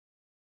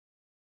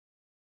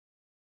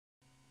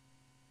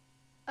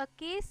A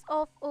case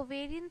of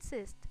ovarian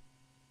cyst.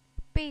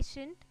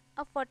 Patient,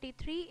 a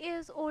 43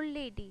 years old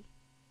lady.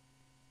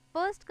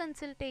 First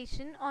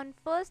consultation on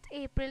 1st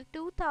April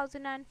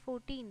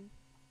 2014.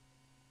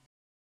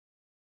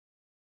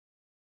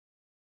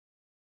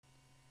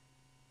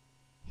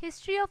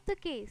 History of the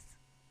case.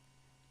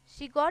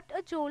 She got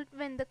a jolt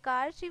when the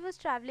car she was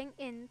traveling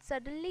in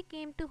suddenly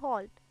came to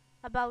halt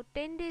about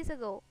 10 days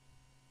ago.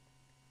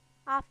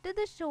 After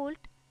the jolt,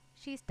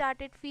 she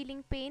started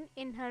feeling pain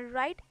in her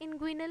right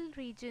inguinal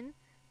region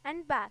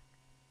and back.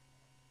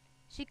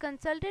 She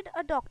consulted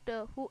a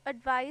doctor who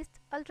advised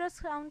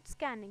ultrasound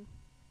scanning.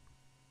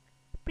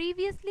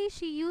 Previously,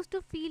 she used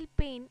to feel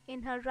pain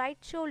in her right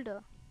shoulder.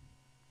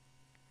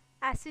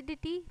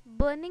 Acidity,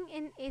 burning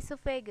in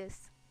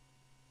esophagus.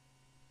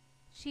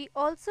 She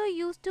also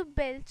used to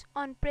belch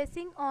on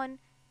pressing on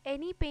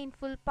any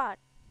painful part.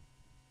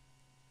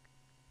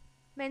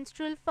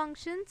 Menstrual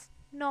functions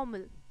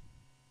normal.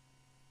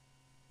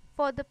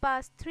 For the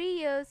past 3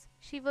 years,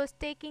 she was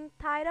taking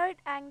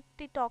thyroid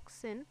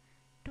antitoxin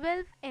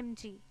 12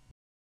 mg.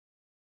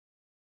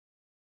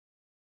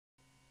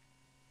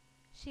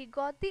 She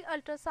got the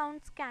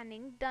ultrasound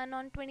scanning done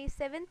on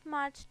 27th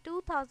March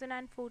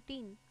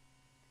 2014.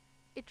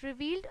 It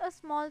revealed a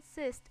small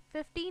cyst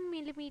 15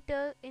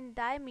 mm in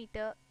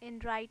diameter in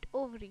right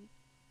ovary.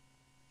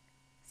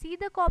 See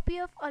the copy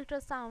of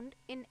ultrasound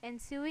in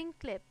ensuing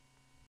clip.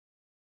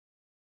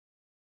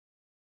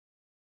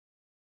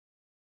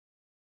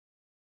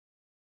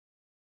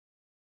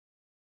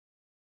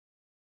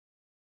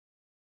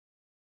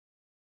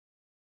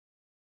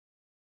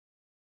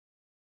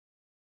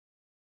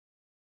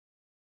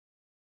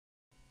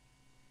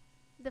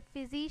 The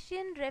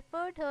physician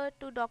referred her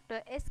to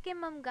Dr. S.K.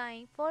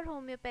 Mamgai for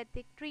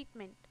homeopathic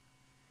treatment.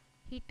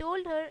 He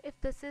told her if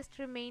the cyst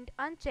remained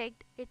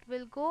unchecked, it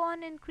will go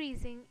on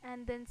increasing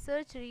and then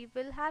surgery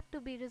will have to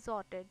be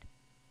resorted.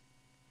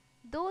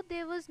 Though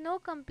there was no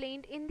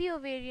complaint in the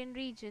ovarian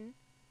region,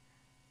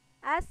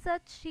 as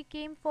such she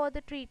came for the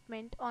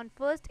treatment on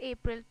 1st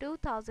April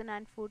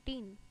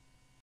 2014.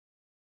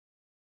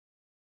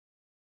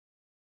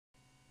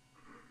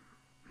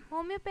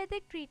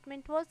 Homeopathic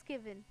treatment was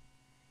given.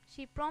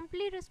 She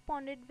promptly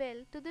responded well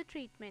to the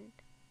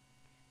treatment.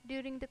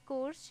 During the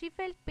course, she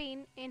felt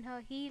pain in her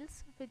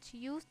heels, which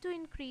used to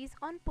increase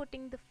on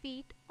putting the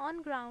feet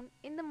on ground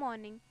in the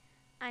morning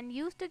and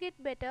used to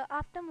get better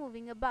after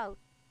moving about.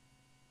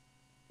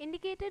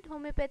 Indicated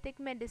homeopathic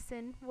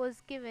medicine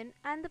was given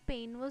and the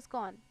pain was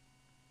gone.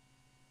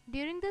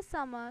 During the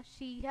summer,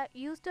 she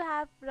used to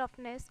have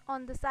roughness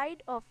on the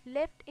side of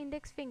left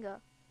index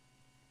finger.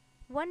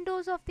 One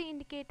dose of the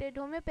indicated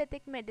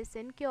homeopathic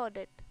medicine cured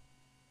it.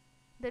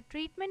 The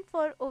treatment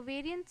for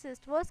ovarian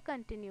cyst was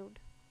continued.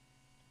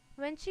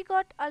 When she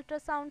got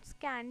ultrasound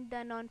scan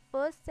done on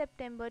 1st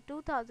September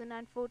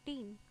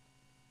 2014,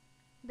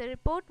 the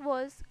report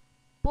was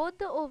both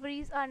the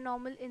ovaries are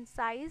normal in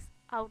size,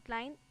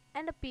 outline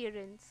and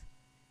appearance.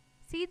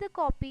 See the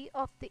copy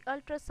of the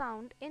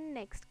ultrasound in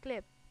next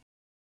clip.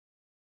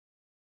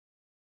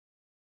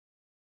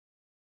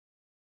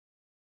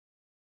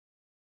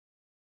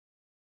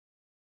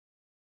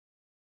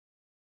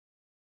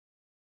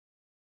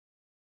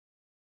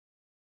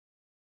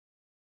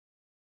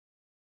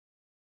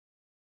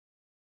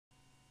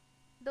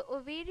 The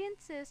ovarian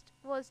cyst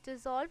was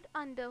dissolved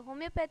under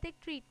homeopathic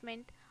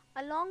treatment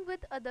along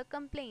with other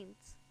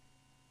complaints.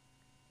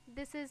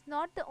 This is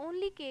not the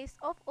only case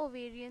of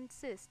ovarian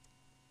cyst.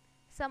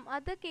 Some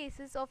other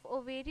cases of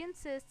ovarian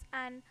cysts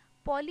and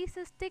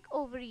polycystic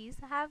ovaries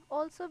have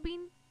also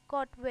been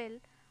got well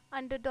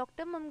under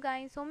Dr.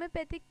 Mamgai's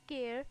homeopathic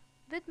care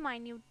with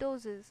minute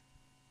doses.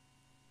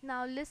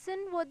 Now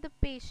listen what the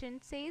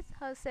patient says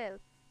herself.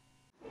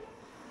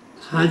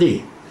 हाँ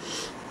जी,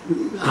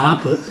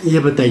 आप ये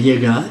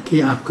बताइएगा कि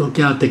आपको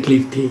क्या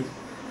तकलीफ़ थी,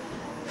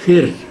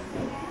 फिर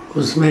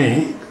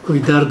उसमें कोई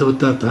दर्द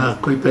होता था,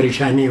 कोई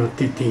परेशानी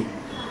होती थी,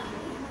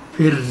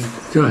 फिर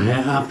जो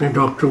है आपने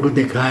डॉक्टर को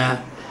दिखाया,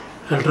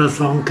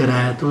 अल्ट्रासाउंड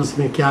कराया तो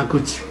उसमें क्या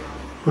कुछ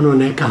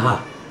उन्होंने कहा,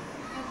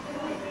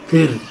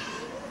 फिर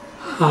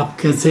आप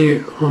कैसे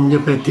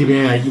होम्योपैथी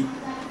में आई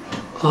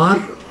और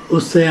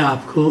उससे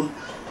आपको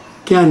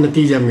क्या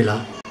नतीजा मिला,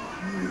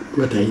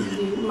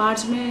 बताइए।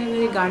 मार्च में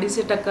मेरी गाड़ी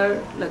से टक्कर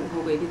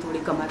हो गई थी थोड़ी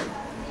कमर,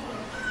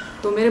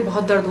 तो मेरे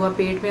बहुत दर्द हुआ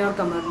पेट में और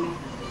कमर में।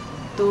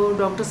 तो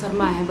डॉक्टर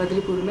शर्मा हैं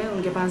बद्रीपुर में,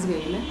 उनके पास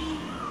गई मैं,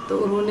 तो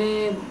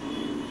उन्होंने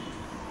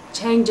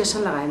 6 इंजेक्शन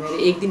लगाए मेरे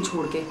एक दिन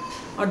छोड़ के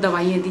और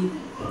दवाइयाँ दी।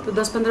 तो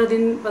 15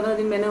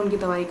 दिन मैंने उनकी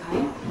दवाई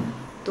खाई,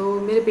 तो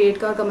मेरे पेट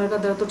का और कमर का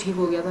दर्द तो ठीक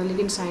हो गया था,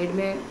 लेकिन साइड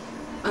में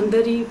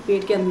अंदर ही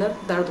पेट के अंदर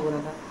दर्द हो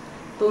रहा था।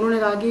 तो उन्होंने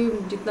कहा कि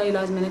जितना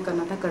इलाज मैंने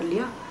करना था कर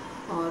लिया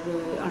और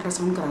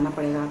अल्ट्रासाउंड कराना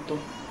पड़ेगा आप। तो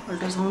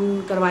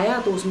अल्ट्रासाउंड करवाया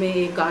तो उसमें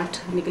एक गांठ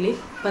निकली,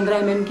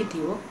 15 mm की थी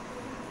वो।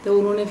 तो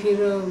उन्होंने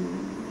फिर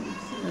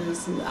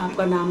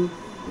आपका नाम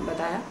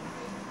बताया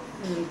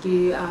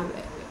कि आप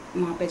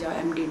वहाँ पे जाओ,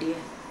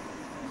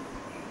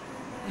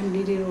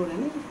 MDD रोड है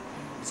ना,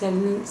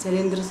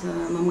 शैलेंद्र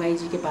ममगाई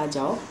जी के पास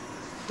जाओ,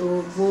 तो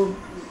वो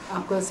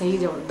आपका सही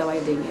दवाई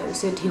देंगे,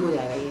 उससे ठीक हो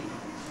जाएगा ये।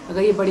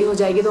 अगर ये बड़ी हो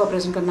जाएगी तो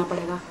ऑपरेशन करना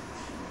पड़ेगा।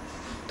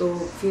 तो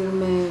फिर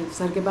मैं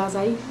सर के पास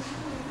आई,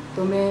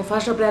 तो मैं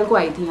 1 अप्रैल को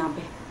आई थी यहाँ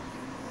पे,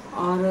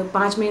 और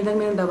 5 महीने तक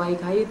मैंने दवाई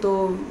खाई। तो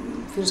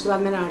फिर उसके बाद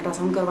मैंने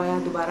अल्ट्रासाउंड करवाया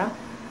दोबारा,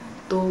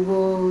 तो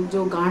वो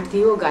जो गांठ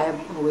थी वो गायब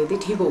हो गई थी,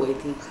 ठीक हो गई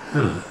थी।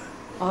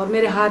 और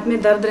मेरे हाथ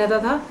में दर्द रहता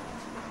था,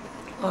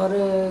 और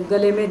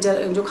गले में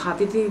जो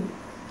खाती थी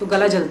तो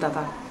गला जलता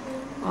था,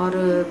 और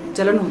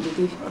जलन होती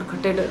थी, और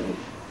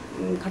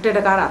खट्टे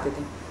डकार आते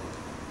थे।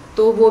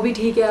 तो वो भी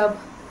ठीक है अब,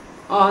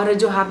 और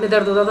जो हाथ में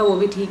दर्द होता था वो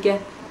भी ठीक है।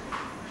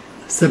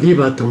 सभी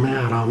बातों में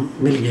आराम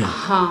मिल गया।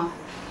 हाँ।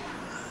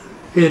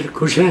 फिर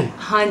खुश हैं?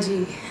 हाँ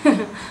जी।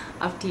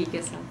 अब ठीक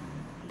है सब।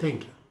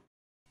 Thank you.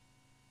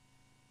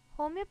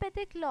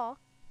 Homeopathic law,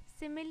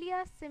 similia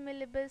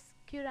similibus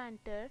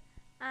curantur,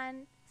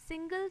 and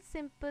single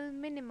simple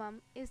minimum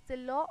is the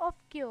law of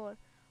cure.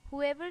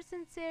 Whoever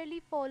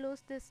sincerely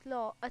follows this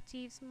law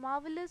achieves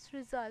marvelous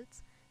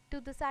results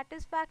to the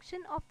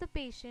satisfaction of the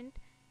patient,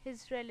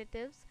 his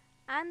relatives,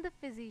 and the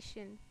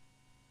physician.